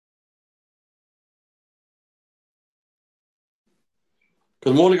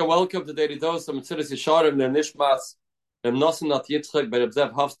Good morning and welcome to Daily Dose of Mesilas Yesharim, the Nishmas, and Nosen Nat Yitzchak by Reb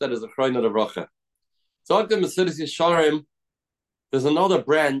Zev Hofstad as a Chroin of the Bracha. So after Mesilas Yesharim, there's another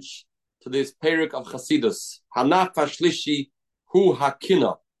branch to this Perek of Chasidus, Hanaf Hashlishi Hu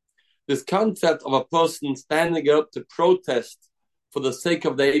Hakina. This concept of a person standing up to protest for the sake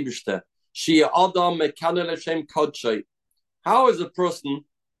of the Eibishter. Shia Adam Mekanel Hashem Kodshai. How is a person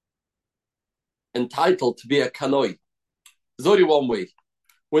entitled to be a kanoi? There's only one way.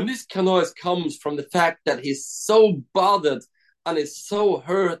 When this kanois comes from the fact that he's so bothered and is so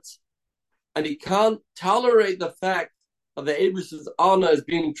hurt, and he can't tolerate the fact that the Eibishter's honor is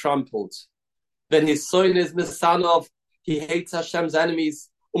being trampled, then his son is Misanov, he hates Hashem's enemies,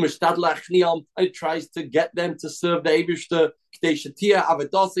 and he tries to get them to serve the Eibishter.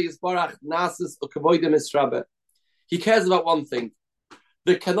 He cares about one thing.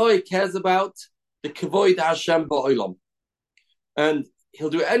 The kanoi cares about the kavod Hashem ba'olam. And he'll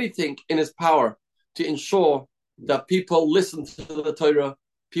do anything in his power to ensure that people listen to the Torah,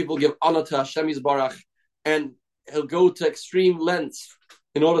 people give honor to Hashem Yisbarach, and he'll go to extreme lengths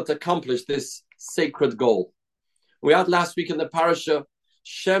in order to accomplish this sacred goal. We had last week in the parasha,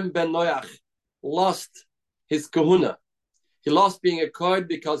 Shem ben Noach lost his kahuna. He lost being a kohen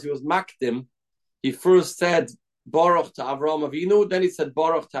because he was makdim. He first said Baruch to Avraham Avinu, then he said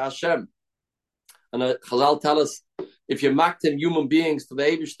Baruch to Hashem. And Chazal tell us, if you makdim human beings to the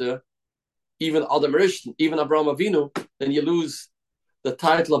Eibishter, even Adam Rishon, even Avraham Avinu, then you lose the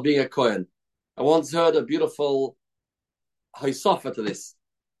title of being a kohen. I once heard a beautiful haisafa to this.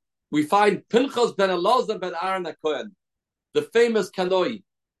 We find Pinchas ben Elazar ben Aaron a kohen, the famous kanoi.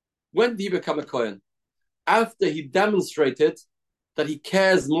 When did he become a kohen? After he demonstrated that he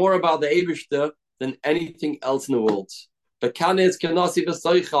cares more about the Eibishter than anything else in the world.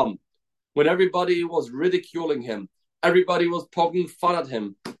 When everybody was ridiculing him, everybody was poking fun at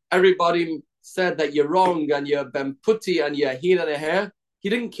him, everybody said that you're wrong and you're ben putti and you're hin and a hair, he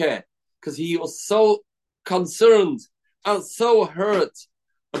didn't care because he was so concerned and so hurt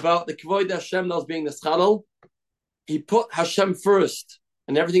about the kavod Hashem not being the schadol. He put Hashem first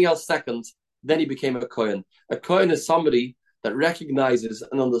and everything else second. Then he became a kohen. A kohen is somebody that recognizes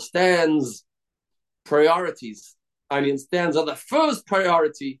and understands priorities, and he understands that the first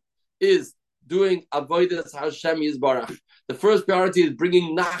priority is doing avodas Hashem Yisbarach. The first priority is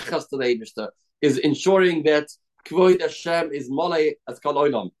bringing nachas to the Eibishter, is ensuring that kavod Hashem is molei as kol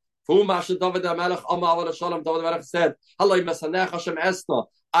olam. David HaMelech said,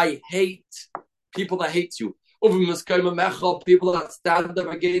 I hate people that hate you. People that stand up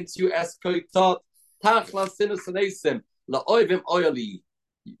against you,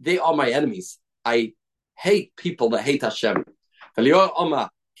 they are my enemies. I hate people that hate Hashem. Eliyahu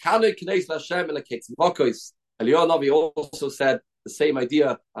Navi also said the same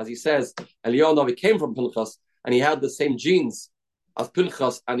idea as he says. Eliyahu Navi came from Pinchas and he had the same genes as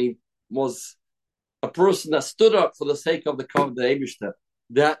Pinchas, and he was a person that stood up for the sake of the Eibishter.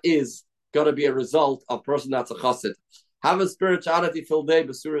 That is got to be a result of a person that's a chassid. Have a spirituality filled day,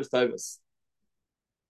 Basuras Tovus.